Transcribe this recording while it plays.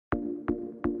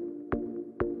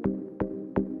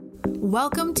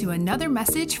Welcome to another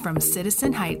message from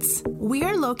Citizen Heights. We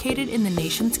are located in the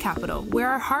nation's capital, where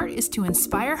our heart is to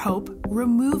inspire hope,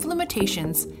 remove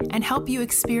limitations, and help you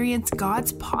experience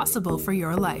God's possible for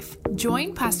your life.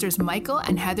 Join Pastors Michael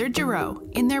and Heather Giroux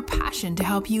in their passion to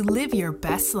help you live your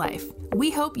best life. We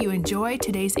hope you enjoy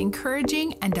today's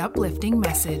encouraging and uplifting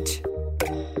message.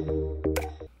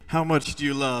 How much do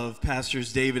you love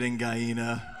Pastors David and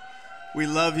Guyena? We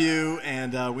love you,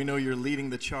 and we know you're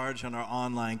leading the charge on our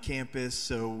online campus,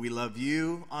 so we love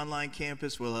you, online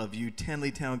campus. We love you,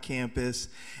 Tenleytown campus,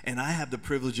 and I have the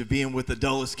privilege of being with the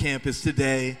Dulles campus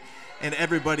today, and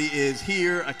everybody is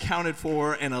here, accounted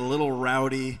for, and a little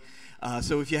rowdy.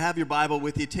 So if you have your Bible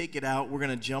with you, take it out. We're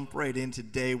going to jump right in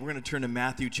today. We're going to turn to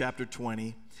Matthew chapter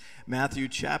 20. Matthew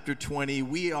chapter 20.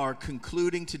 We are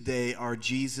concluding today our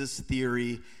Jesus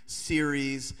Theory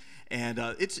series. And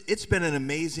it's been an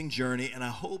amazing journey, and I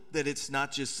hope that it's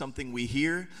not just something we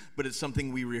hear, but it's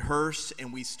something we rehearse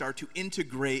and we start to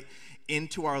integrate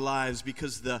into our lives,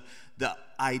 because the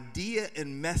idea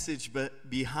and message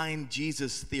behind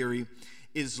Jesus Theory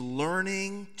is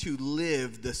learning to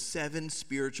live the 7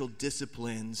 spiritual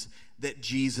disciplines that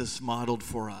Jesus modeled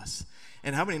for us.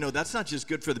 And how many know that's not just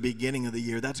good for the beginning of the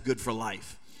year, that's good for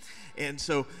life. And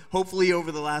so hopefully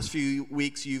over the last few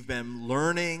weeks you've been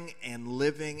learning and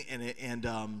living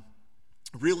and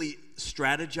really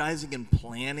strategizing and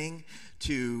planning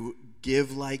to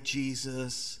give like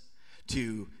Jesus,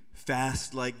 to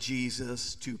fast like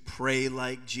Jesus, to pray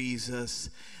like Jesus,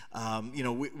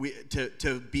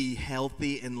 to be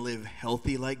healthy and live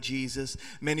healthy like Jesus.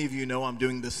 Many of you know I'm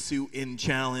doing the Suit In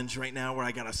Challenge right now, where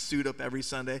I got to suit up every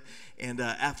Sunday. And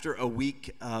after a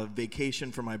week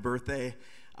vacation for my birthday,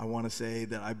 I want to say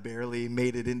that I barely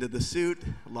made it into the suit,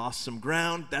 lost some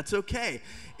ground. That's okay.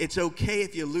 It's okay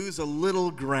if you lose a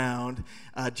little ground.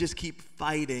 Just keep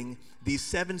fighting. These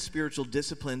 7 spiritual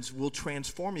disciplines will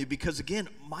transform you, because, again,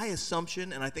 my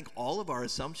assumption, and I think all of our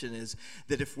assumption, is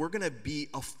that if we're going to be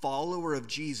a follower of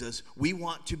Jesus, we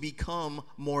want to become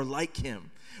more like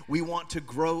him. We want to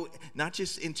grow not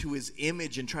just into his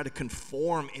image and try to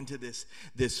conform into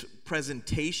this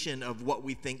presentation of what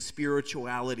we think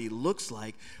spirituality looks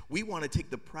like. We want to take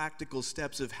the practical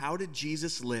steps of how did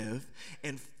Jesus live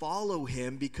and follow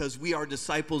him, because we are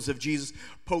disciples of Jesus.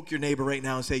 Poke your neighbor right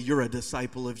now and say, you're a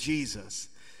disciple of Jesus.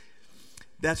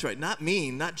 That's right. Not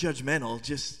mean, not judgmental,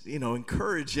 just,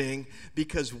 encouraging,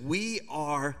 because we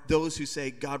are those who say,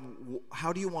 God,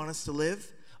 how do you want us to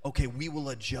live? Okay, we will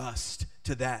adjust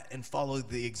to that and follow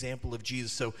the example of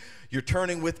Jesus. So you're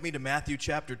turning with me to Matthew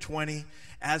chapter 20.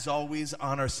 As always,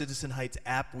 on our Citizen Heights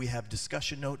app, we have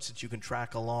discussion notes that you can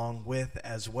track along with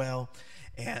as well.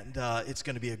 And it's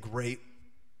going to be a great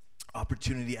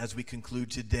opportunity as we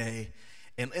conclude today.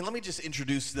 And let me just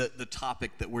introduce the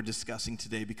topic that we're discussing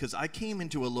today, because I came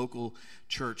into a local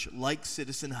church like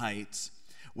Citizen Heights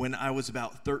when I was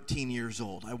about 13 years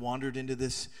old. I wandered into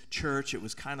this church. It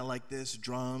was kind of like this,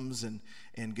 drums and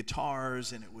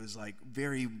guitars, and it was like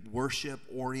very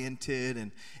worship-oriented,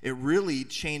 and it really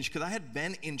changed, because I had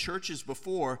been in churches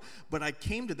before, but I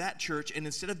came to that church, and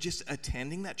instead of just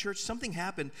attending that church, something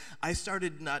happened. I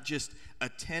started not just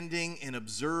attending and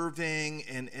observing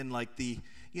and like the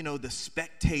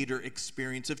spectator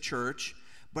experience of church,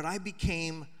 but I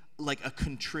became like a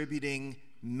contributing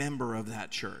member of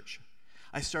that church.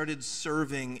 I started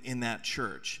serving in that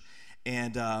church,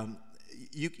 and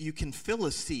you can fill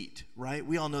a seat, right?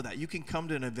 We all know that. You can come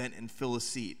to an event and fill a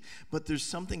seat, but there's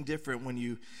something different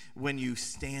when you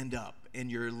stand up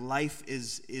and your life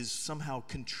is somehow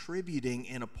contributing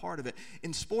and a part of it.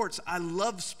 In sports, I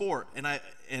love sport, and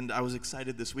I was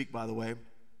excited this week, by the way,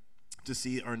 to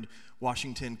see our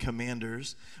Washington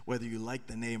Commanders, whether you like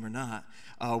the name or not.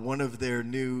 One of their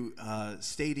new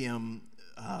stadium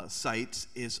sites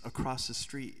is across the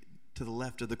street to the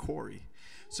left of the quarry.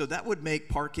 So that would make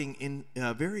parking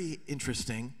very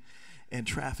interesting and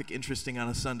traffic interesting on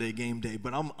a Sunday game day,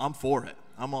 but I'm for it.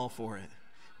 I'm all for it.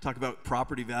 Talk about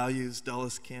property values,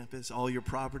 Dulles campus, all your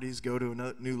properties go to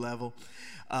a new level.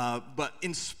 But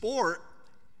in sport,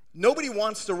 nobody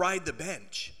wants to ride the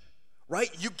bench,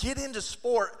 right? You get into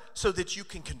sport so that you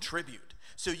can contribute,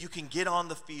 so you can get on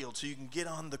the field, so you can get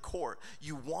on the court.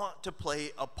 You want to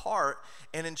play a part.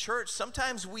 And in church,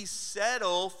 sometimes we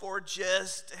settle for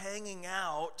just hanging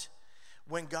out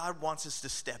when God wants us to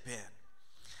step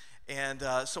in. And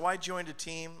so I joined a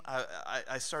team.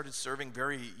 I started serving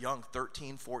very young,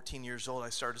 13, 14 years old. I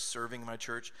started serving in my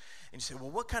church. And you say,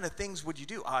 well, what kind of things would you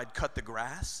do? I'd cut the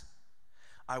grass.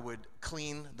 I would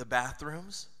clean the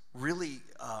bathrooms. Really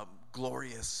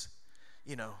glorious,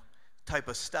 type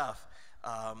of stuff.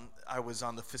 I was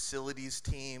on the facilities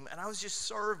team, and I was just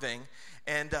serving.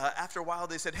 And after a while,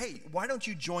 they said, hey, why don't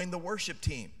you join the worship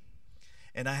team?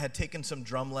 And I had taken some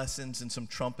drum lessons and some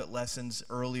trumpet lessons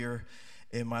earlier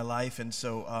in my life, and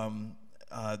so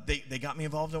they got me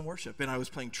involved in worship. And I was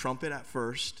playing trumpet at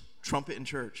first, trumpet in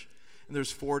church. And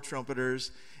there's 4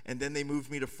 trumpeters, and then they moved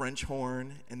me to French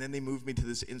horn, and then they moved me to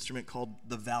this instrument called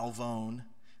the valvone.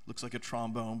 Looks like a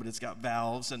trombone, but it's got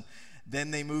valves. And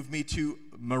then they moved me to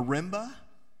marimba,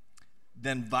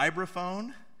 then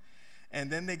vibraphone, and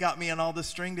then they got me on all the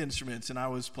stringed instruments, and I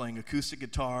was playing acoustic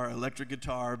guitar, electric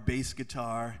guitar, bass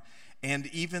guitar, and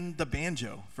even the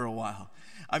banjo for a while.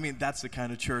 I mean, that's the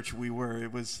kind of church we were.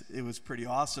 It was pretty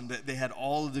awesome that they had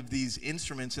all of these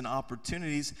instruments and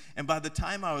opportunities, and by the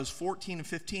time I was 14 and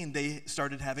 15, they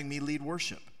started having me lead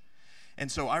worship.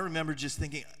 And so I remember just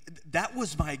thinking, that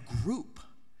was my group.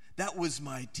 That was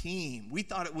my team. We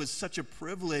thought it was such a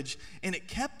privilege, and it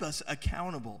kept us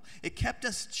accountable. It kept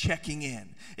us checking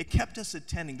in. It kept us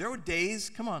attending. There were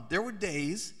days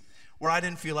where I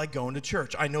didn't feel like going to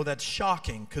church. I know that's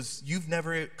shocking because you've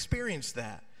never experienced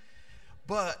that.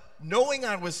 But knowing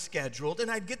I was scheduled,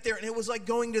 and I'd get there, and it was like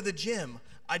going to the gym.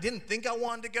 I didn't think I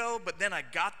wanted to go, but then I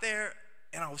got there,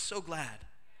 and I was so glad.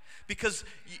 Because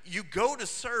you go to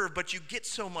serve, but you get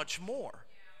so much more.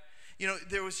 You know,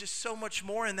 there was just so much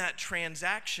more in that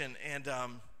transaction. And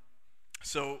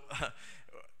so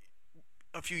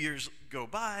a few years go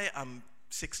by. I'm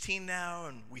 16 now,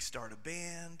 and we start a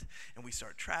band, and we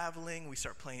start traveling. We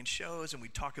start playing shows, and we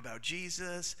talk about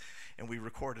Jesus, and we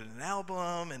recorded an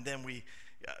album, and then we,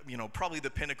 probably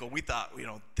the pinnacle. We thought,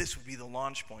 this would be the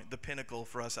launch point. The pinnacle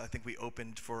for us, I think we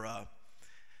opened for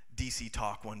DC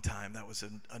Talk one time. That was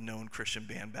a known Christian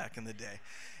band back in the day.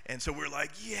 And so we're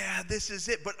like, yeah, this is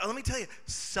it. But let me tell you,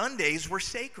 Sundays were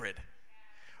sacred.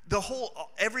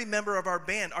 Every member of our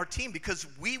band, our team, because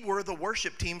we were the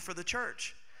worship team for the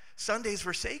church. Sundays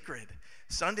were sacred.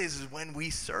 Sundays is when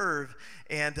we serve.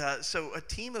 And so a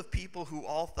team of people who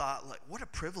all thought, like, what a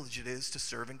privilege it is to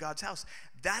serve in God's house.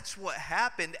 That's what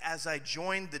happened as I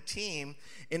joined the team,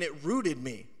 and it rooted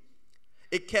me.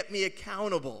 It kept me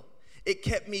accountable. It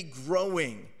kept me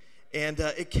growing, and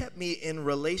it kept me in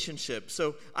relationship.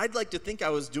 So I'd like to think I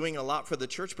was doing a lot for the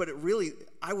church, but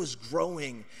I was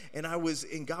growing, and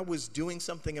God was doing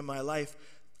something in my life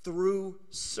through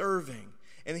serving.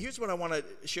 And here's what I want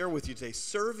to share with you today.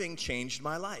 Serving changed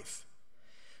my life.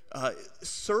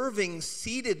 Serving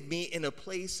seated me in a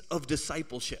place of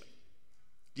discipleship.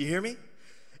 Do you hear me?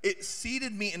 It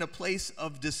seated me in a place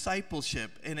of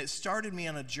discipleship, and it started me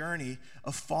on a journey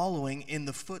of following in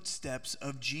the footsteps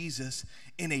of Jesus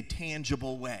in a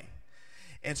tangible way.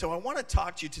 And so I want to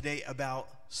talk to you today about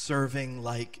serving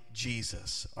like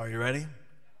Jesus. Are you ready?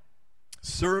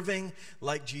 Serving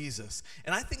like Jesus.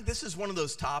 And I think this is one of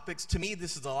those topics. To me,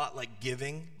 this is a lot like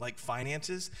giving, like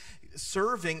finances.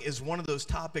 Serving is one of those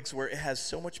topics where it has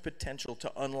so much potential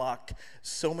to unlock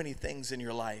so many things in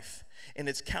your life. And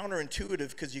it's counterintuitive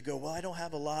because you go, well, I don't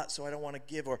have a lot, so I don't want to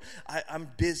give, or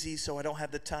I'm busy, so I don't have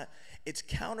the time. It's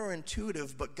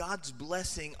counterintuitive, but God's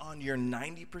blessing on your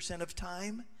 90% of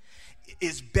time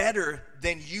is better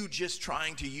than you just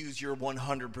trying to use your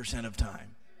 100% of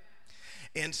time.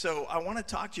 And so I want to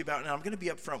talk to you about, and I'm going to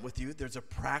be up front with you, there's a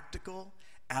practical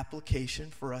application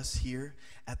for us here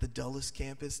at the Dulles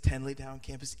campus, Tenleytown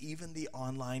campus, even the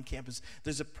online campus.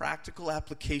 There's a practical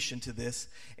application to this,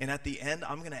 and at the end,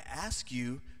 I'm going to ask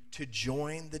you to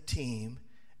join the team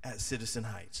at Citizen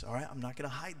Heights, all right? I'm not going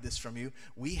to hide this from you.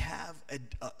 We have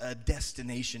a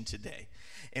destination today,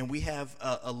 and we have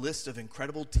a list of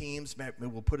incredible teams.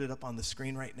 We'll put it up on the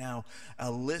screen right now,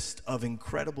 a list of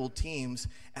incredible teams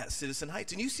at Citizen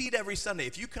Heights. And you see it every Sunday.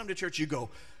 If you come to church, you go,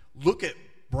 look at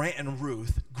Brant and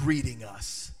Ruth greeting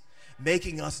us,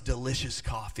 making us delicious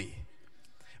coffee,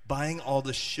 buying all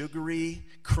the sugary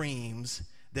creams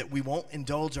that we won't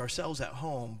indulge ourselves at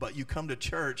home, but you come to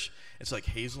church, it's like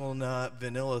hazelnut,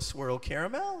 vanilla, swirl,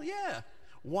 caramel? Yeah,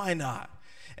 why not?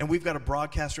 And we've got a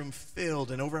broadcast room filled,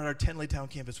 and over at our Tenleytown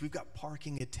campus, we've got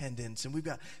parking attendants, and we've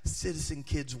got Citizen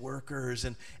Kids workers,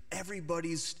 and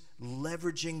everybody's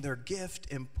leveraging their gift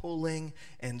and pulling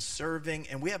and serving,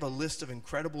 and we have a list of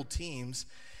incredible teams.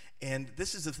 And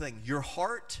this is the thing, your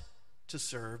heart to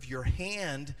serve, your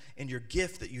hand and your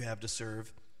gift that you have to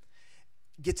serve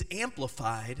gets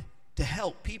amplified to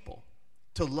help people,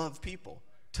 to love people,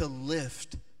 to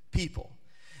lift people.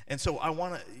 And so I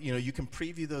want to, you can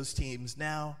preview those teams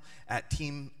now at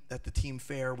the team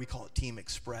fair. We call it Team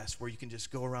Express, where you can just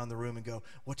go around the room and go,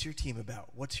 what's your team about?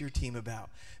 What's your team about?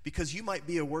 Because you might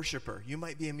be a worshiper. You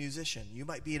might be a musician. You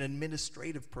might be an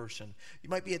administrative person. You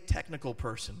might be a technical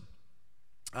person.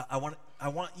 I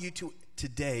want you to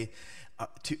today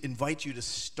to invite you to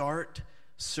start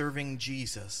serving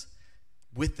Jesus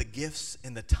with the gifts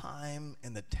and the time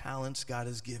and the talents God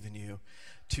has given you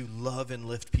to love and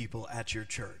lift people at your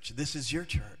church. This is your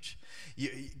church. You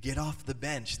get off the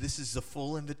bench. This is the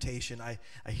full invitation. I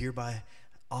hereby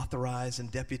authorize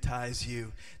and deputize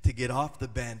you to get off the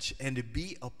bench and to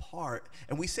be a part.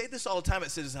 And we say this all the time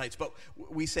at Citizen Heights, but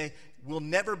we say we'll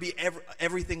never be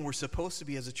everything we're supposed to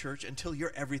be as a church until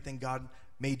you're everything God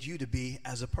made you to be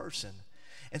as a person.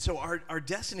 And so our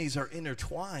destinies are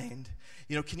intertwined.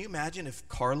 You know, can you imagine if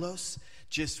Carlos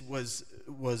just was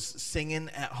singing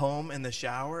at home in the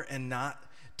shower and not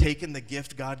taking the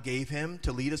gift God gave him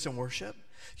to lead us in worship?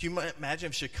 Can you imagine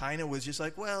if Shekinah was just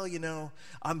like, well, you know,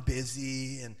 I'm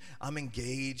busy and I'm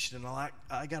engaged and I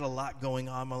got a lot going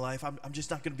on in my life. I'm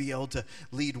just not going to be able to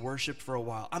lead worship for a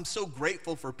while. I'm so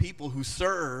grateful for people who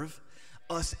serve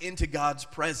us into God's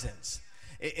presence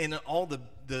in all the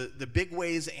big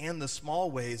ways and the small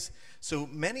ways. So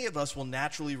many of us will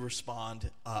naturally respond,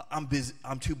 I'm busy,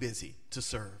 I'm too busy to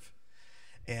serve.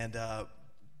 And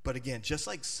but again, just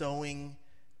like sowing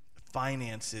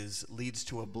finances leads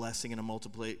to a blessing and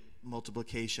a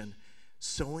multiplication,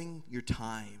 sowing your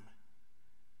time,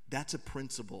 that's a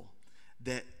principle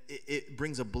that it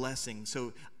brings a blessing.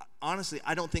 So honestly,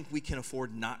 I don't think we can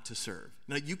afford not to serve.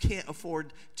 Now, you can't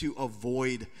afford to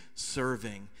avoid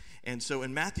serving. And so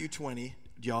in Matthew 20,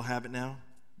 do y'all have it now?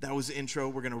 That was the intro.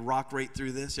 We're going to rock right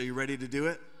through this. Are you ready to do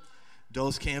it?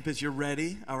 Dulles Campus, you're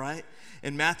ready? All right.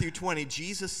 In Matthew 20,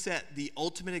 Jesus set the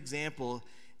ultimate example,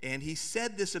 and he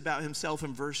said this about himself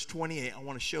in verse 28. I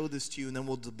want to show this to you, and then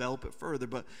we'll develop it further.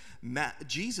 But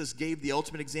Jesus gave the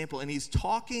ultimate example, and he's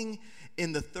talking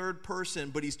in the third person,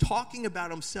 but he's talking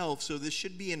about himself. So this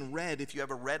should be in red if you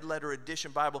have a red letter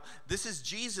edition Bible. This is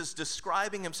Jesus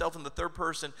describing himself in the third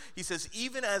person. He says,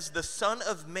 even as the Son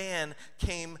of Man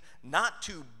came not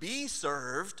to be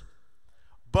served,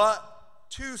 but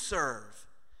to serve,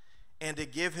 and to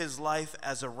give his life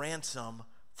as a ransom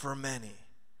for many.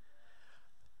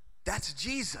 That's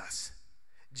Jesus.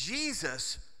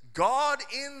 Jesus, God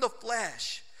in the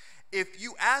flesh. If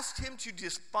you asked him to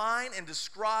define and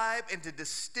describe and to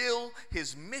distill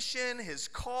his mission, his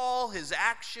call, his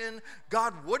action,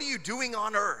 God, what are you doing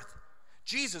on earth?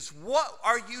 Jesus, what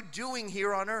are you doing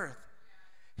here on earth?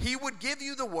 He would give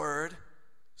you the word,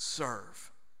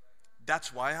 serve.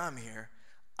 That's why I'm here.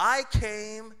 I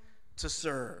came to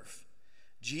serve.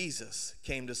 Jesus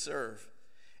came to serve.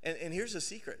 And here's the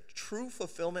secret. True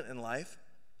fulfillment in life,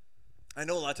 I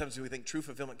know a lot of times we think true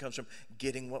fulfillment comes from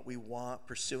getting what we want,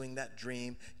 pursuing that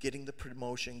dream, getting the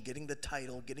promotion, getting the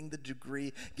title, getting the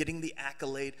degree, getting the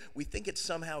accolade. We think it's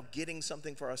somehow getting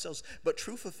something for ourselves. But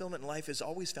true fulfillment in life is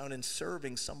always found in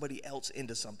serving somebody else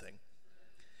into something.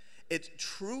 It's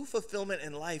true fulfillment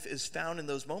in life is found in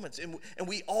those moments. And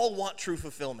we all want true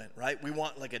fulfillment, right? We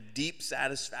want like a deep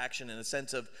satisfaction in a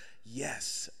sense of,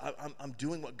 yes, I'm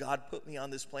doing what God put me on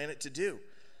this planet to do.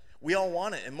 We all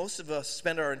want it, and most of us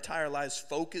spend our entire lives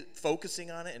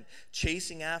focusing on it and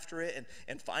chasing after it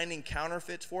and finding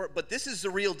counterfeits for it. But this is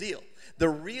the real deal. The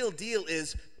real deal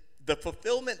is the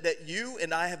fulfillment that you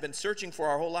and I have been searching for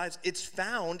our whole lives. It's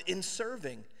found in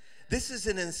serving. This is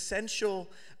an essential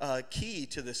key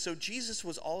to this. So Jesus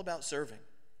was all about serving.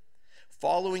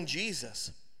 Following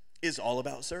Jesus is all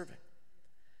about serving.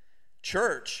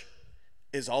 Church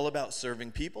is all about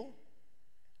serving people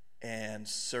and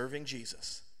serving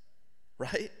Jesus,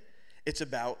 right? It's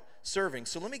about serving.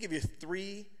 So let me give you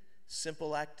 3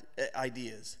 simple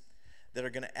ideas that are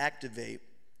going to activate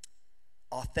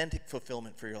authentic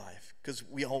fulfillment for your life, because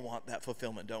we all want that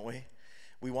fulfillment, don't we?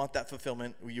 We want that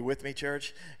fulfillment. Are you with me,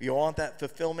 church? You want that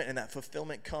fulfillment, and that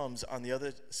fulfillment comes on the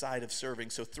other side of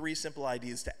serving. So 3 simple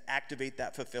ideas to activate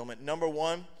that fulfillment. Number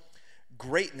 1,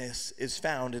 greatness is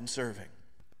found in serving.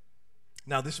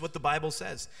 Now, this is what the Bible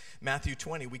says. Matthew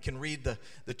 20, we can read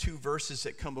the 2 verses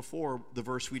that come before the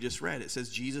verse we just read. It says,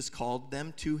 Jesus called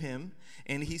them to him,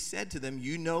 and he said to them,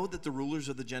 you know that the rulers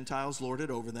of the Gentiles lord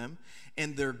it over them,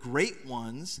 and their great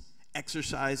ones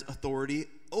exercise authority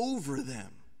over them.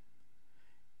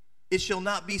 It shall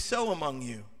not be so among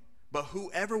you, but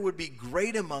whoever would be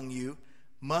great among you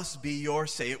must be your,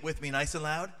 say it with me nice and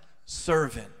loud,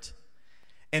 servant.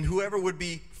 And whoever would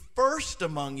be first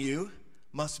among you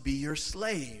must be your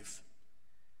slave.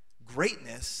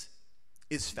 Greatness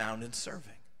is found in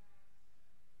serving.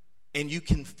 And you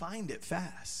can find it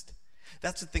fast.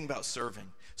 That's the thing about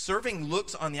serving. Serving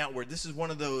looks on the outward. This is one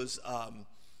of those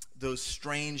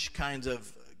strange kinds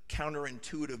of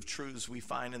counterintuitive truths we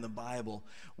find in the Bible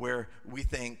where we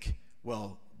think,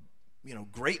 well, you know,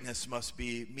 greatness must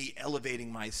be me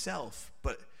elevating myself,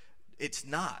 but it's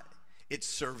not. It's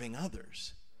serving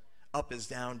others. Up is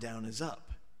down, down is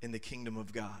up in the kingdom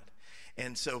of God.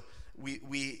 And so we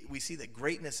see that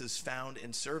greatness is found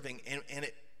in serving, and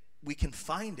we can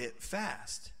find it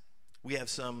fast. We have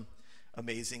some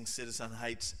amazing Citizen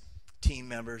Heights team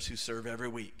members who serve every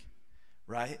week,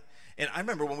 right? And I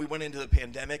remember when we went into the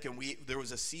pandemic and there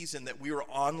was a season that we were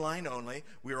online only.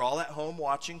 We were all at home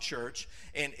watching church,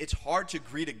 and it's hard to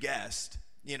greet a guest.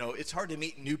 You know, it's hard to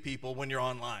meet new people when you're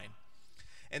online.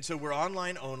 And so we're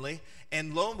online only,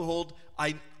 and lo and behold,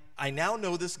 I now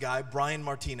know this guy, Brian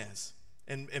Martinez.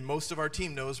 And most of our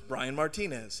team knows Brian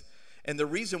Martinez. And the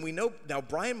reason we know, now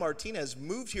Brian Martinez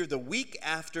moved here the week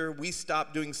after we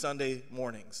stopped doing Sunday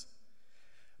mornings.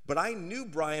 But I knew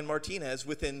Brian Martinez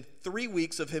within 3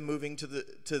 weeks of him moving to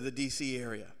the DC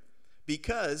area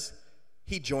because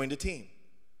he joined a team.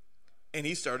 And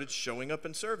he started showing up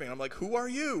and serving. I'm like, who are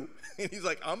you? And he's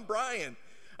like, I'm Brian.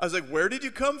 I was like, where did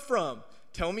you come from?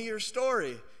 Tell me your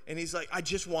story. And he's like, I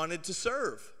just wanted to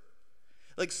serve.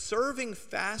 Like, serving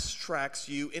fast tracks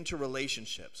you into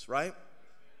relationships, right?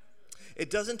 It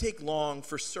doesn't take long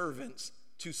for servants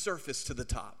to surface to the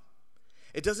top.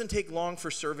 It doesn't take long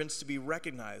for servants to be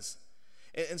recognized.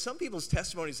 And some people's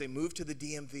testimonies, they move to the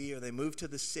DMV, or they move to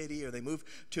the city, or they move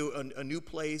to a new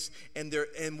place,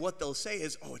 and what they'll say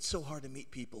is, oh, it's so hard to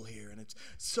meet people here, and it's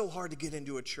so hard to get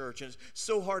into a church, and it's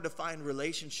so hard to find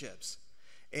relationships.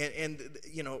 And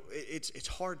you know, it's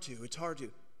hard to.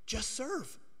 Just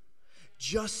serve.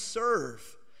 Just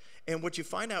serve. And what you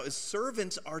find out is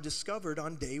servants are discovered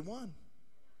on day one.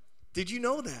 Did you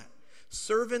know that?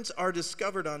 Servants are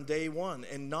discovered on day one,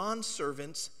 and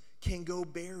non-servants can go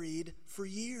buried for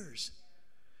years.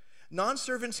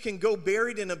 Non-servants can go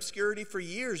buried in obscurity for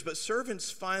years, but servants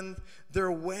find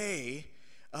their way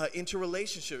into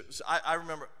relationships. I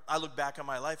remember, I look back on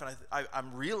my life, and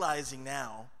I'm realizing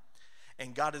now,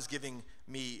 and God is giving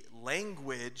me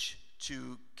language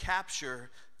to capture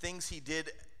things he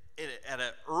did at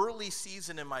an early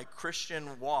season in my Christian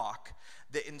walk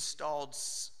that installed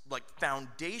like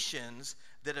foundations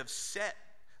that have set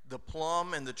the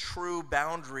plumb and the true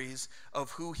boundaries of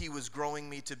who he was growing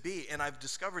me to be. And I've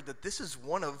discovered that this is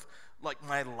one of like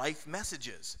my life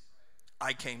messages.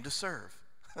 I came to serve.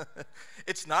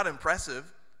 It's not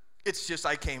impressive. It's just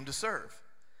I came to serve.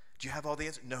 Do you have all the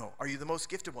answers? No. Are you the most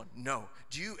gifted one? No.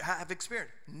 Do you have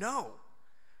experience? No.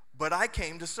 But I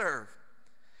came to serve.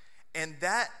 And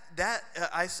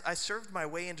I served my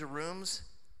way into rooms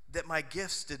that my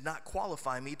gifts did not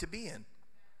qualify me to be in.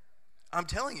 I'm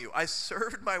telling you, I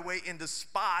served my way into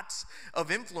spots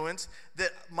of influence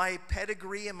that my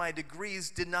pedigree and my degrees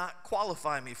did not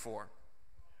qualify me for.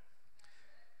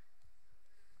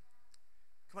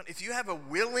 Come on, if you have a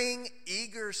willing,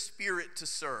 eager spirit to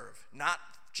serve, not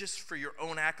just for your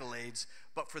own accolades,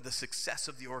 but for the success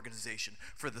of the organization,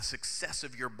 for the success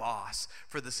of your boss,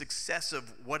 for the success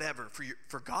of whatever,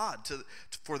 for God,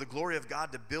 for the glory of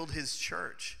God to build his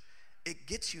church, it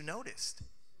gets you noticed.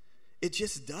 It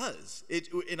just does.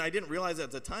 And I didn't realize that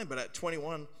at the time, but at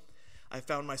 21, I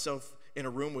found myself in a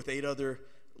room with 8 other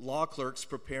law clerks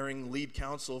preparing lead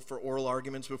counsel for oral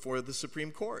arguments before the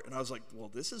Supreme Court. And I was like, well,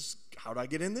 how did I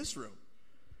get in this room?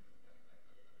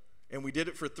 And we did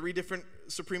it for 3 different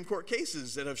Supreme Court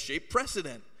cases that have shaped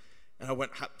precedent. And I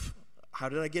went, how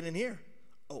did I get in here?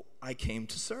 Oh, I came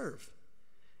to serve.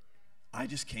 I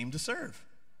just came to serve.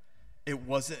 It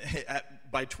wasn't,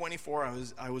 by 24,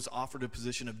 I was offered a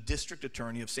position of district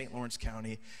attorney of St. Lawrence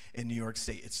County in New York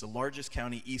State. It's the largest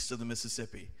county east of the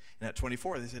Mississippi. And at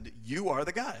 24, they said, you are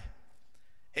the guy.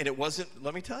 And it wasn't,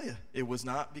 let me tell you, it was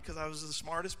not because I was the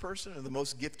smartest person or the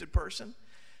most gifted person.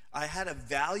 I had a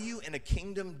value and a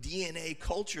kingdom DNA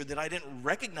culture that I didn't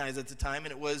recognize at the time,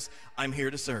 and it was, I'm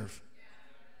here to serve.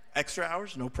 Extra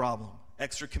hours? No problem.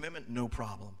 Extra commitment? No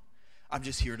problem. I'm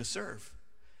just here to serve.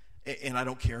 And I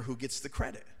don't care who gets the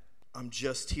credit. I'm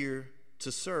just here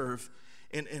to serve.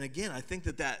 And again, I think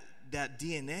that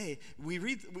DNA,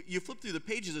 you flip through the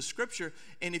pages of Scripture,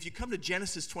 and if you come to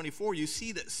Genesis 24, you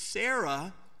see that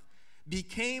Sarah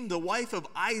became the wife of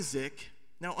Isaac.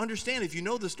 Now understand, if you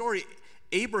know the story,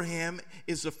 Abraham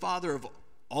is the father of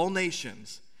all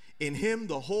nations. In him,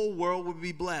 the whole world would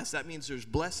be blessed. That means there's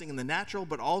blessing in the natural,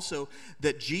 but also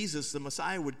that Jesus, the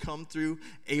Messiah, would come through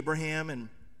Abraham, and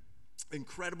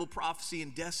incredible prophecy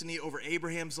and destiny over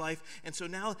Abraham's life. And so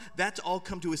now that's all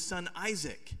come to his son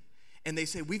Isaac. And they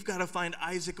say, we've got to find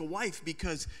Isaac a wife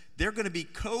because they're going to be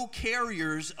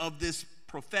co-carriers of this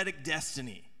prophetic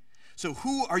destiny. So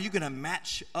who are you going to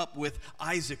match up with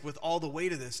Isaac with all the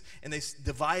weight of this? And they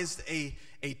devised a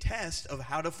test of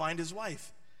how to find his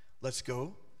wife. Let's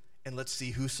go and let's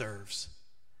see who serves.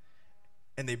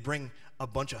 and they bring a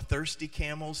bunch of thirsty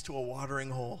camels to a watering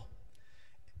hole.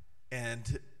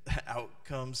 And out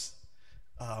comes,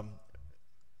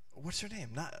 what's her name?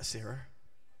 Not Sarah.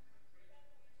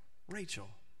 Rachel.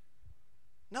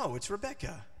 No, it's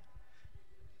Rebecca.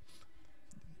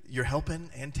 You're helping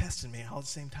and testing me all at the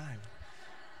same time.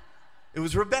 It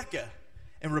was Rebecca.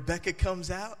 And Rebecca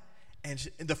comes out, and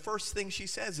the first thing she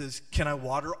says is, can I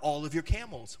water all of your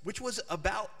camels? Which was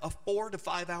about a 4 to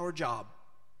 5 hour job.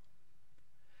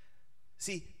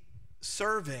 See,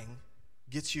 serving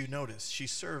gets you noticed. She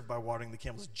served by watering the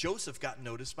camels. Joseph got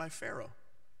noticed by Pharaoh.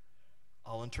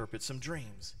 I'll interpret some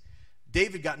dreams.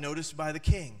 David got noticed by the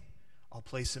king. I'll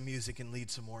play some music and lead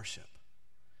some worship.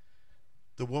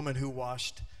 The woman who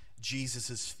washed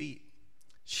Jesus' feet,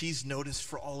 she's noticed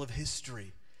for all of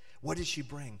history. What did she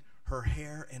bring? Her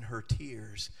hair and her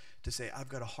tears to say, I've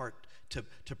got a heart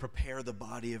to prepare the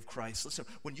body of Christ. Listen,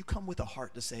 when you come with a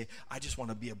heart to say, I just want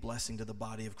to be a blessing to the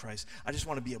body of Christ. I just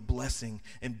want to be a blessing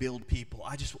and build people.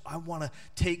 I want to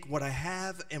take what I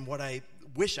have and what I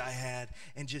wish I had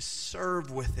and just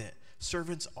serve with it.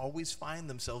 Servants always find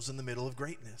themselves in the middle of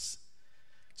greatness.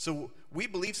 So we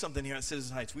believe something here at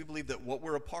Citizen Heights. We believe that what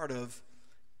we're a part of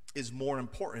is more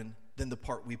important than the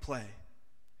part we play.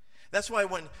 That's why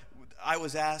when I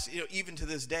was asked, even to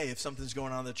this day, if something's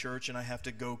going on in the church and I have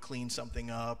to go clean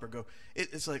something up or go,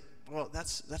 it's like, well,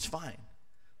 that's fine.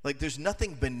 Like, there's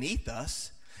nothing beneath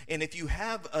us. And if you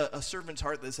have a servant's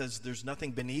heart that says there's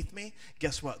nothing beneath me,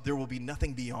 guess what? There will be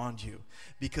nothing beyond you,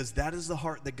 because that is the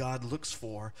heart that God looks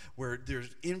for, where there's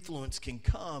influence can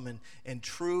come and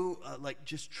true,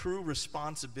 just true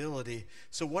responsibility.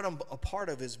 So what I'm a part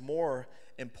of is more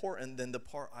important than the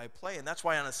part I play. And that's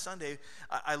why on a Sunday,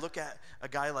 I look at a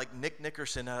guy like Nick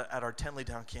Nickerson at our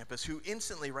Tenleytown campus, who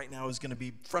instantly right now is going to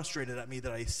be frustrated at me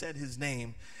that I said his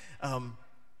name.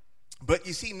 But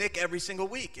you see Nick every single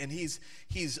week, and he's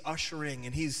ushering,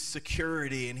 and he's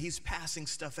security, and he's passing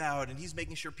stuff out, and he's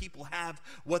making sure people have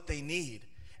what they need.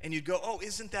 And you'd go, oh,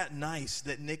 isn't that nice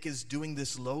that Nick is doing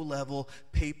this low-level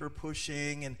paper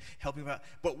pushing and helping out?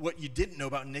 But what you didn't know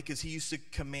about Nick is he used to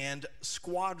command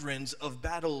squadrons of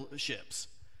battleships.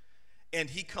 And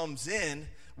he comes in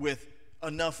with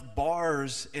enough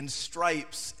bars and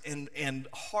stripes and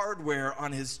hardware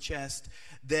on his chest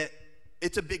that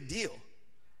it's a big deal.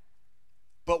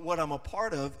 But what I'm a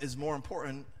part of is more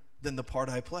important than the part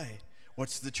I play.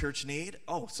 What's the church need?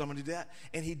 Oh, someone to do that.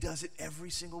 And he does it every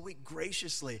single week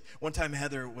graciously. One time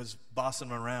Heather was bossing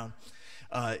him around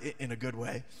in a good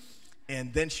way.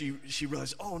 And then she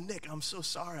realized, oh, Nick, I'm so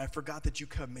sorry. I forgot that you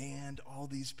command all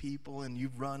these people and you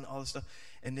run all this stuff.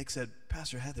 And Nick said,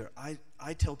 Pastor Heather,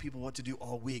 I tell people what to do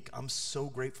all week. I'm so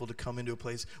grateful to come into a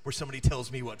place where somebody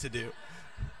tells me what to do.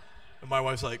 And my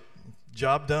wife's like,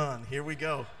 job done. Here we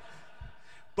go.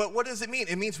 But what does it mean?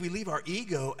 It means we leave our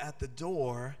ego at the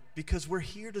door because we're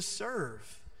here to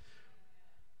serve.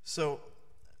 So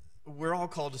we're all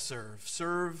called to serve.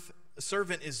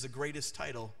 Servant is the greatest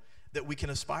title that we can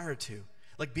aspire to.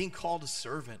 Like being called a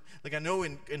servant. Like I know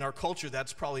in our culture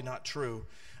that's probably not true.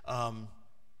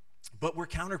 But we're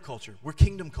counterculture. We're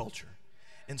kingdom culture.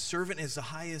 And servant is the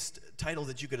highest title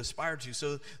that you could aspire to.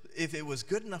 So if it was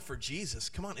good enough for Jesus,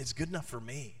 come on, it's good enough for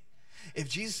me. If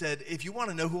Jesus said, if you want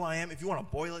to know who I am, if you want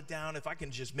to boil it down, if I can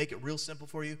just make it real simple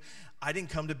for you, I didn't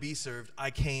come to be served.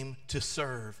 I came to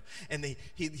serve. And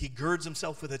he girds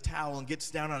himself with a towel and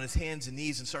gets down on his hands and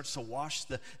knees and starts to wash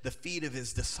the feet of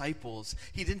his disciples.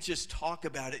 He didn't just talk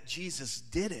about it. Jesus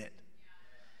did it.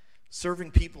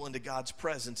 Serving people into God's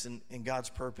presence and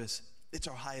God's purpose, it's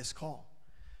our highest call.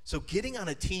 So getting on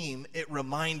a team, it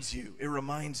reminds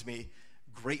me,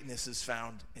 greatness is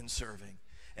found in serving.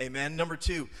 Amen. Number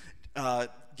 2,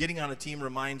 getting on a team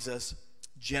reminds us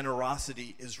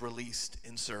generosity is released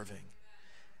in serving.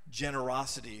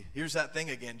 Generosity. Here's that thing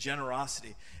again,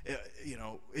 generosity.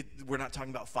 We're not talking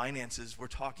about finances. We're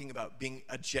talking about being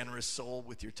a generous soul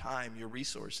with your time, your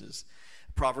resources.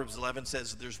 Proverbs 11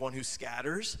 says there's one who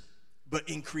scatters but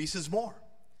increases more.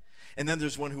 And then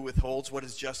there's one who withholds what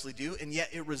is justly due, and yet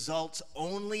it results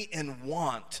only in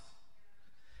want.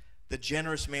 The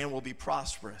generous man will be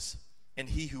prosperous, and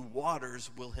he who waters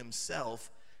will himself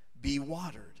be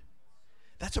watered.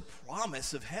 That's a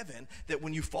promise of heaven, that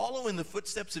when you follow in the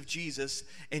footsteps of Jesus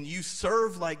and you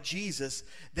serve like Jesus,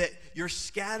 that you're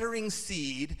scattering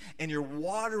seed and you're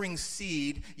watering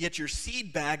seed, yet your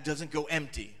seed bag doesn't go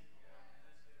empty.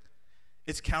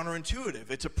 It's counterintuitive.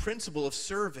 It's a principle of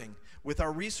serving with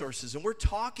our resources. And we're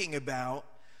talking about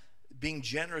being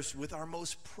generous with our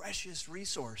most precious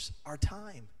resource, our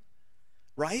time,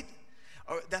 right?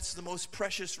 That's the most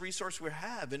precious resource we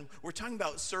have. And we're talking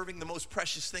about serving the most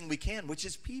precious thing we can, which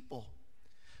is people.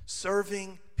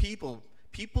 Serving people.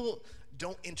 People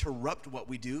don't interrupt what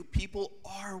we do. People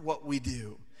are what we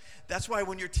do. That's why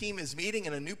when your team is meeting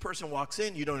and a new person walks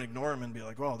in, you don't ignore them and be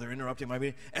like, oh, they're interrupting my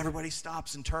meeting. Everybody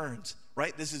stops and turns,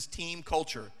 right? This is team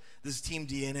culture. This is team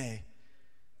DNA,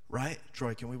 right?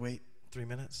 Troy, can we wait 3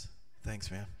 minutes? Thanks,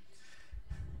 man.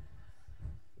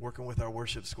 Working with our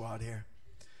worship squad here.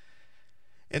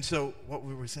 And so what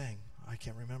we were saying, I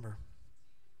can't remember.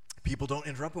 People don't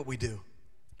interrupt what we do.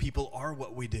 People are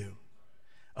what we do.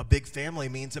 A big family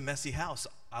means a messy house.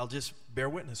 I'll just bear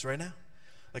witness right now.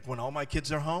 Like when all my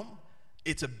kids are home,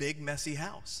 it's a big, messy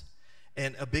house.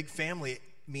 And a big family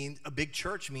means, a big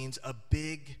church means a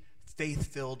big,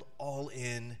 faith-filled,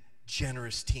 all-in,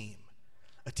 generous team.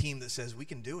 A team that says, we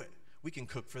can do it. We can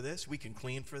cook for this. We can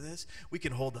clean for this. We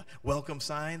can hold the welcome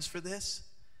signs for this.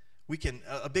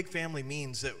 A big family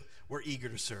means that we're eager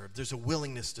to serve. There's a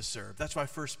willingness to serve. That's why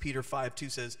 1 Peter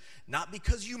 5:2 says, not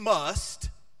because you must,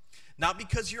 not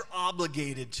because you're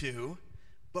obligated to,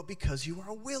 but because you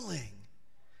are willing,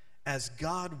 as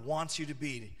God wants you to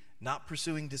be, not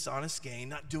pursuing dishonest gain,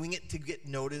 not doing it to get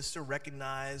noticed or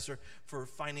recognized or for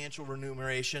financial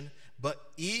remuneration, but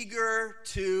eager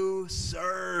to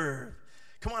serve.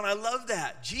 Come on, I love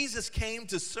that. Jesus came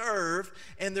to serve,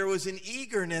 and there was an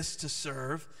eagerness to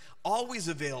serve, always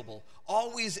available,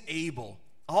 always able,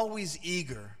 always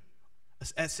eager.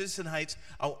 At Citizen Heights,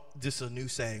 this is a new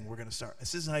saying we're going to start. At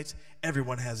Citizen Heights,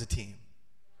 everyone has a team.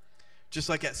 Just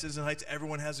like at Citizen Heights,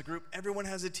 everyone has a group, everyone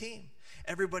has a team.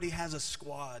 Everybody has a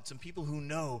squad, some people who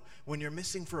know when you're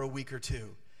missing for a week or two.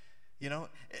 You know,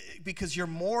 because you're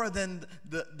more than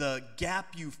the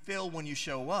gap you fill when you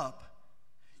show up.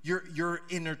 You're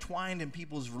intertwined in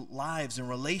people's lives and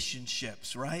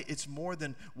relationships, right? It's more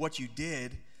than what you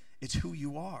did. It's who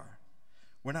you are.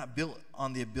 We're not built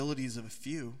on the abilities of a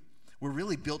few. We're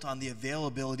really built on the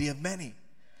availability of many.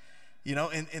 You know,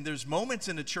 and there's moments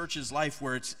in a church's life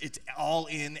where it's all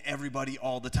in everybody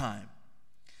all the time.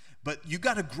 But you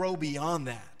got to grow beyond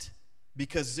that,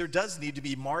 because there does need to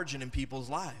be margin in people's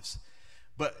lives.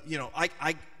 But, you know,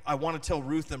 I want to tell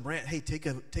Ruth and Brant, hey, take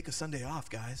a Sunday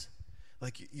off, guys.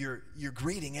 Like you're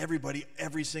greeting everybody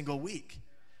every single week.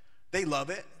 They love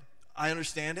it. I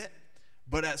understand it.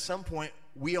 But at some point,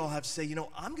 we all have to say, you know,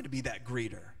 I'm going to be that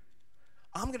greeter.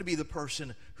 I'm going to be the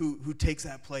person who takes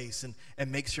that place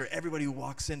and makes sure everybody who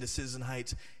walks into Citizen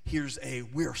Heights hears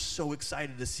we're so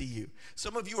excited to see you.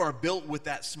 Some of you are built with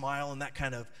that smile and that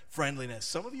kind of friendliness.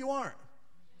 Some of you aren't.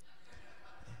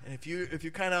 And if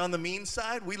you're kind of on the mean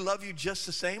side, we love you just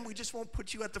the same. We just won't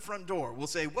put you at the front door. We'll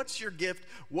say, what's your gift?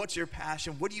 What's your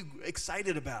passion? What are you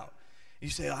excited about? And you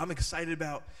say, I'm excited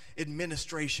about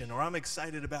administration, or I'm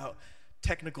excited about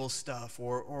technical stuff,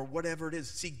 or whatever it is.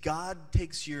 See, God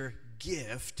takes your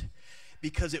gift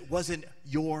because it wasn't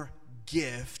your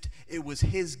gift. It was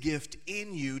his gift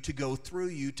in you to go through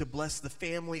you to bless the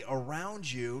family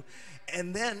around you.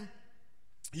 And then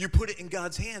you put it in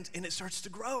God's hands and it starts to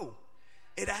grow.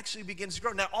 It actually begins to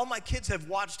grow. Now, all my kids have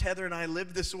watched Heather and I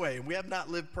live this way, and we have not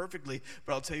lived perfectly,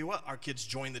 but I'll tell you what, our kids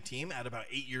joined the team at about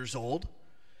 8 years old,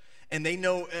 and they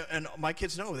know, and my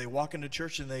kids know, they walk into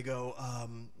church and they go,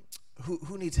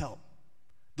 who needs help?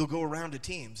 They'll go around to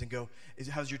teams and go,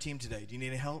 how's your team today? Do you need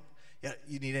any help? Yeah,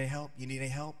 you need any help? You need any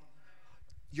help?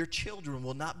 Your children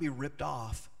will not be ripped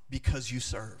off because you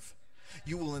serve.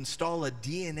 You will install a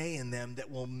DNA in them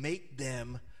that will make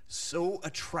them so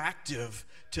attractive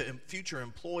to future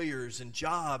employers and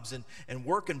jobs and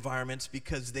work environments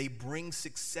because they bring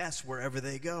success wherever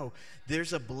they go.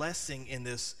 There's a blessing in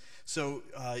this. So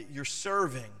you're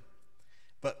serving.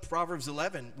 But Proverbs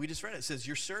 11, we just read it, it says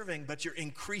you're serving, but you're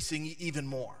increasing even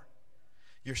more.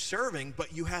 You're serving,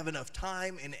 but you have enough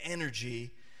time and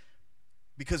energy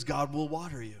because God will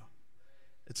water you.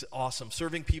 It's awesome.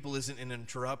 Serving people isn't an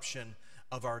interruption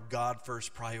of our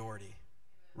God-first priority,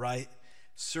 right?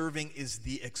 Serving is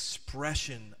the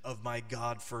expression of my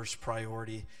God-first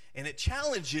priority, and it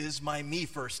challenges my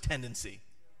me-first tendency.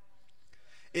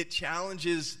 It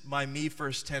challenges my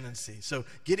me-first tendency. So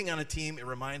getting on a team, it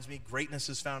reminds me greatness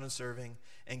is found in serving,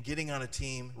 and getting on a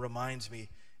team reminds me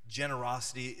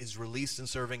generosity is released in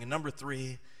serving. And number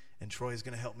 3, and Troy's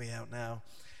going to help me out now,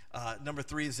 number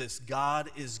 3 is this: God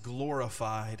is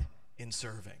glorified in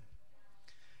serving.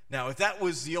 Now, if that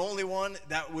was the only one,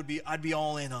 I'd be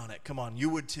all in on it. Come on, you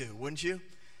would too, wouldn't you?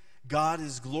 God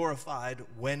is glorified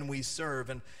when we serve.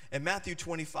 And in Matthew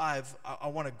 25, I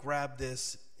want to grab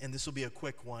this, and this will be a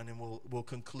quick one, and we'll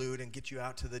conclude and get you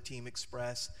out to the Team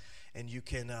Express, and you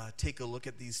can take a look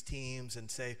at these teams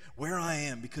and say where I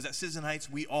am, because at Citizen Heights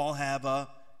we all have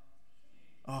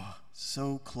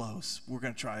so close. We're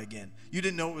going to try again. You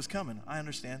didn't know it was coming. I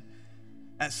understand.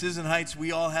 At Citizen Heights,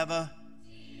 we all have a,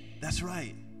 that's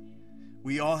right.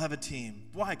 We all have a team.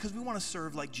 Why? Because we want to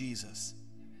serve like Jesus.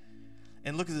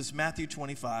 And look at this, Matthew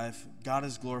 25, God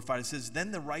is glorified. It says,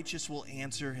 then the righteous will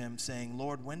answer him, saying,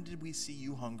 Lord, when did we see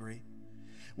you hungry?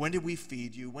 When did we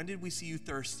feed you? When did we see you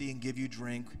thirsty and give you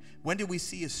drink? When did we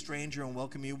see a stranger and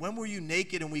welcome you? When were you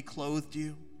naked and we clothed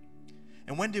you?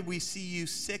 And when did we see you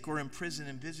sick or in prison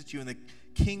and visit you? And the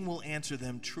king will answer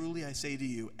them, truly I say to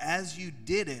you, as you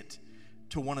did it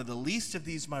to one of the least of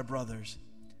these my brothers,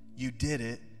 you did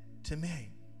it to me.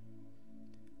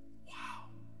 Wow.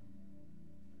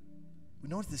 We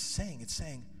know what this is saying. It's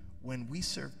saying when we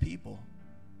serve people,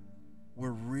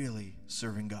 we're really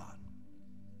serving God.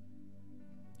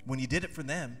 When you did it for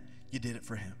them, you did it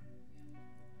for him.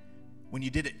 When you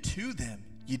did it to them,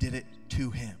 you did it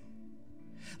to him.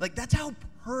 Like, that's how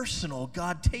personal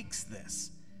God takes this.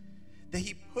 That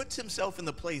he puts himself in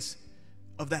the place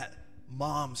of that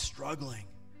mom struggling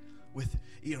with,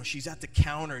 she's at the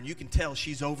counter and you can tell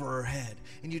she's over her head.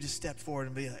 And you just step forward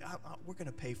and be like, we're going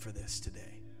to pay for this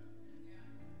today.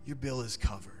 Your bill is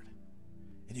covered.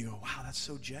 And you go, wow, that's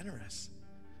so generous.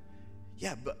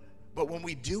 Yeah, but when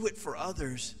we do it for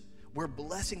others, we're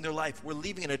blessing their life. We're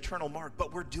leaving an eternal mark,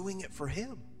 but we're doing it for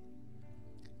him.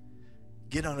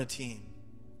 Get on a team.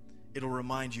 It'll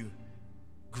remind you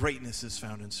greatness is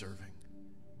found in serving.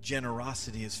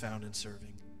 Generosity is found in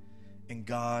serving. And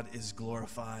God is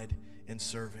glorified in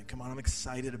serving. Come on, I'm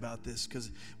excited about this because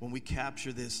when we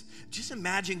capture this, just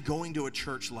imagine going to a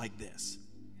church like this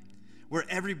where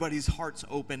everybody's heart's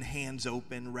open, hands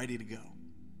open, ready to go.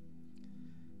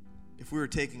 If we were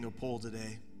taking a poll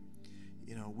today,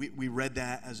 we read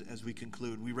that as we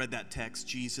conclude. We read that text,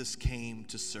 Jesus came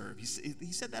to serve.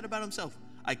 He said that about himself.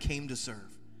 I came to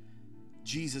serve.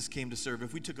 Jesus came to serve.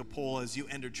 If we took a poll as you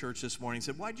entered church this morning,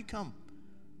 said, why'd you come?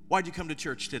 Why'd you come to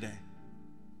church today?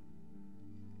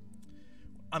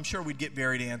 I'm sure we'd get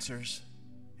varied answers.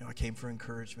 I came for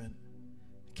encouragement.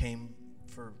 I came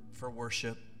for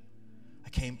worship. I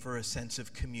came for a sense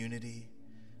of community.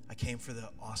 I came for the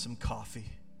awesome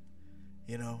coffee.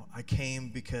 I came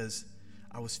because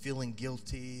I was feeling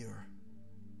guilty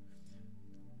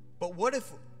but what if,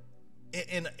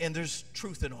 and there's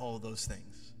truth in all of those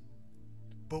things,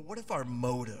 but what if our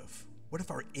motive, what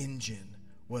if our engine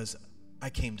was, I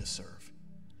came to serve?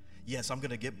 Yes, I'm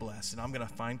going to get blessed and I'm going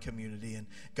to find community and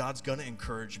God's going to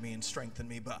encourage me and strengthen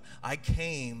me, but I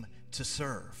came to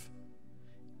serve.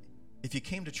 If you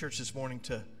came to church this morning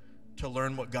to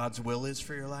learn what God's will is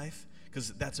for your life,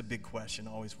 because that's a big question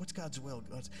always. What's God's will?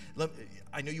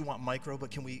 I know you want micro, but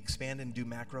can we expand and do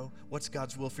macro? What's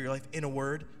God's will for your life? In a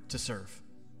word, to serve.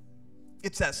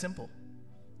 It's that simple,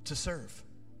 to serve.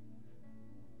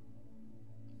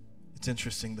 It's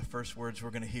interesting, the first words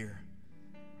we're going to hear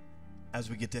as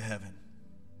we get to heaven.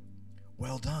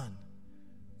 Well done,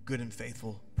 good and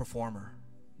faithful performer.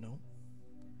 No.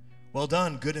 Well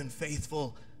done, good and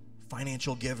faithful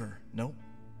financial giver. No.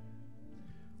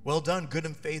 Well done, good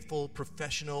and faithful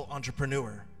professional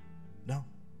entrepreneur. No.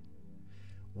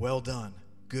 Well done,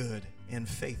 good and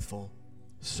faithful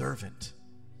servant.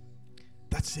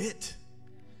 That's it.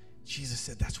 Jesus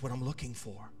said, that's what I'm looking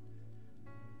for.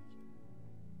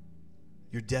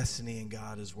 Your destiny in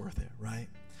God is worth it, right?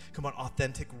 Come on,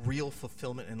 authentic, real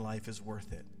fulfillment in life is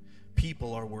worth it.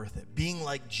 People are worth it. Being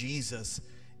like Jesus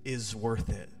is worth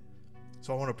it.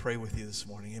 So I want to pray with you this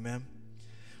morning, amen?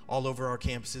 All over our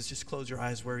campuses, just close your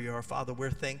eyes where you are. Father,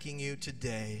 we're thanking you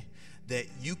today that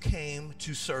you came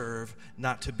to serve,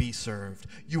 not to be served.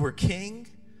 You were King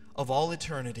of all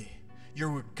eternity. You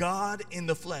were God in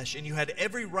the flesh, and you had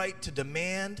every right to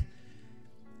demand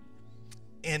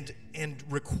and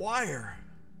require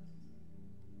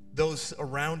those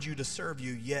around you to serve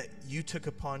you, yet you took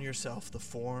upon yourself the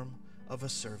form of a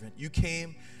servant. You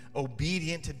came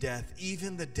obedient to death,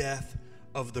 even the death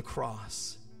of the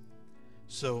cross.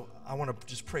 So I want to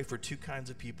just pray for two kinds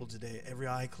of people today. Every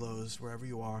eye closed, wherever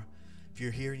you are. If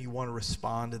you're here and you want to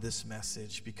respond to this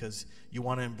message because you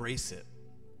want to embrace it.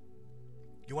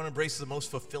 You want to embrace the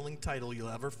most fulfilling title you'll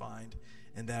ever find,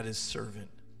 and that is servant.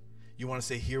 You want to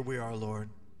say, here we are, Lord.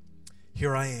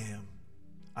 Here I am.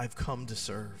 I've come to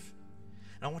serve.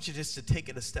 And I want you just to take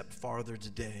it a step farther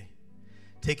today.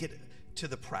 Take it to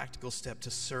the practical step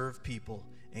to serve people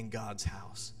in God's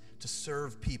house, to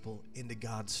serve people into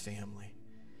God's family,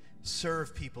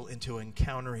 serve people into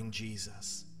encountering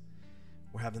Jesus.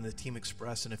 We're having the Team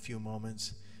Express in a few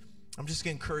moments. I'm just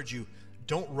going to encourage you,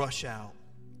 don't rush out.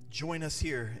 Join us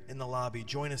here in the lobby.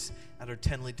 Join us at our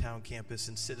Tenleytown campus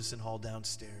in Citizen Hall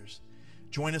downstairs.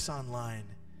 Join us online.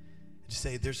 Just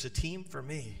say, there's a team for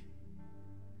me.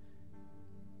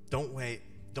 Don't wait.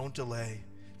 Don't delay.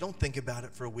 Don't think about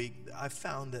it for a week. I've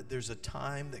found that there's a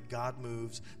time that God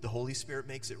moves, the Holy Spirit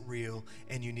makes it real,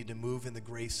 and you need to move in the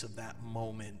grace of that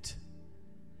moment.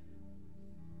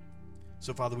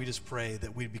 So, Father, we just pray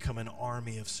that we'd become an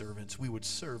army of servants. We would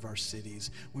serve our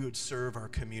cities. We would serve our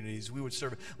communities. We would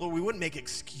serve. Lord, we wouldn't make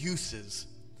excuses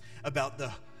about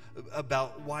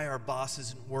why our boss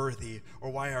isn't worthy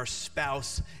or why our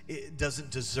spouse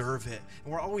doesn't deserve it.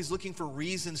 And we're always looking for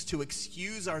reasons to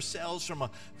excuse ourselves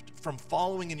from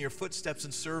following in your footsteps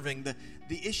and serving.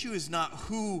 The issue is not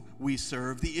who we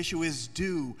serve. The issue is,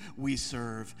 do we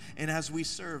serve? And as we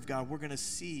serve, God, we're going to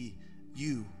see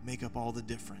you make up all the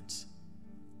difference.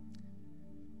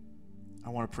 I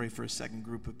want to pray for a second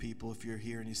group of people. If you're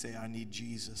here and you say, I need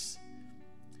Jesus.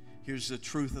 Here's the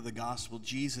truth of the gospel.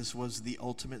 Jesus was the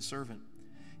ultimate servant.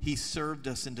 He served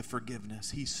us into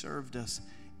forgiveness. He served us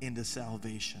into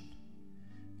salvation.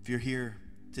 If you're here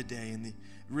today, and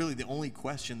really the only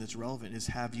question that's relevant is,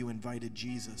 have you invited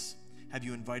Jesus? Have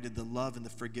you invited the love and the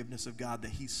forgiveness of God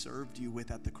that he served you with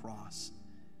at the cross?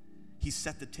 He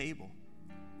set the table.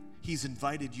 He's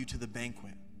invited you to the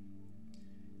banquet.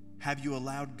 Have you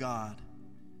allowed God?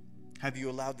 Have you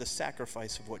allowed the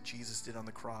sacrifice of what Jesus did on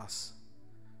the cross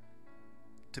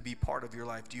to be part of your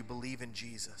life? Do you believe in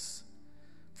Jesus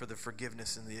for the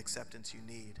forgiveness and the acceptance you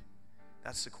need?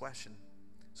 That's the question.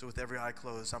 So with every eye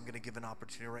closed, I'm going to give an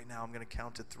opportunity right now. I'm going to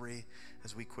count to 3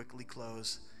 as we quickly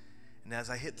close. And as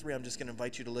I hit 3, I'm just going to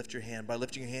invite you to lift your hand. By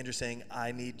lifting your hand, you're saying,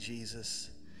 I need Jesus.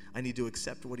 I need to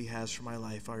accept what he has for my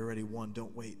life. Are you ready? 1,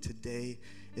 don't wait. Today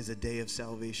is a day of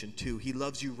salvation. 2, he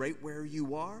loves you right where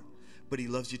you are, but he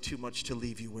loves you too much to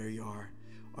leave you where you are.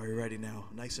 Are you ready now?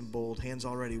 Nice and bold. Hands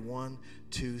already. 1,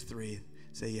 2, 3.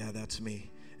 Say, yeah, that's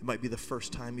me. It might be the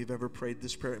first time you've ever prayed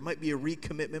this prayer. It might be a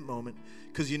recommitment moment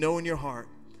because you know in your heart,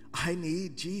 I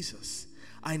need Jesus.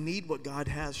 I need what God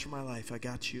has for my life. I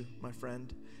got you, my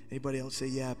friend. Anybody else say,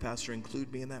 yeah, Pastor,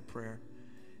 include me in that prayer?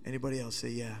 Anybody else say,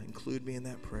 yeah, include me in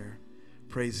that prayer?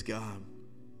 Praise God.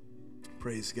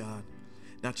 Praise God.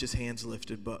 Not just hands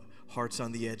lifted, but hearts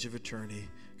on the edge of eternity.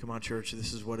 Come on, church,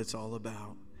 this is what it's all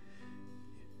about.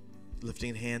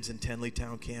 Lifting hands in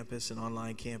Tenleytown campus and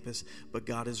online campus, but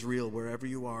God is real wherever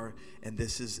you are, and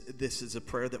this is a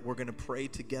prayer that we're going to pray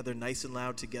together, nice and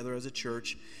loud together as a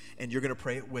church, and you're going to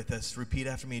pray it with us. Repeat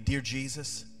after me. Dear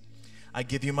Jesus, I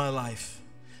give you my life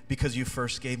because you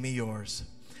first gave me yours.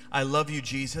 I love you,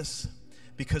 Jesus,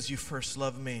 because you first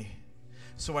loved me.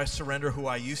 So I surrender who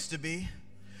I used to be,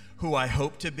 who I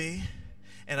hope to be,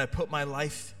 and I put my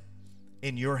life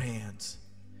in your hands.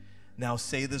 Now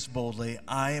say this boldly.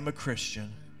 I am a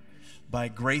Christian. By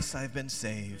grace I've been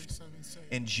saved.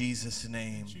 In Jesus'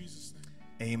 name.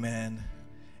 Amen.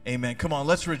 Amen. Come on,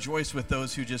 let's rejoice with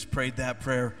those who just prayed that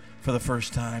prayer for the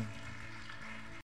first time.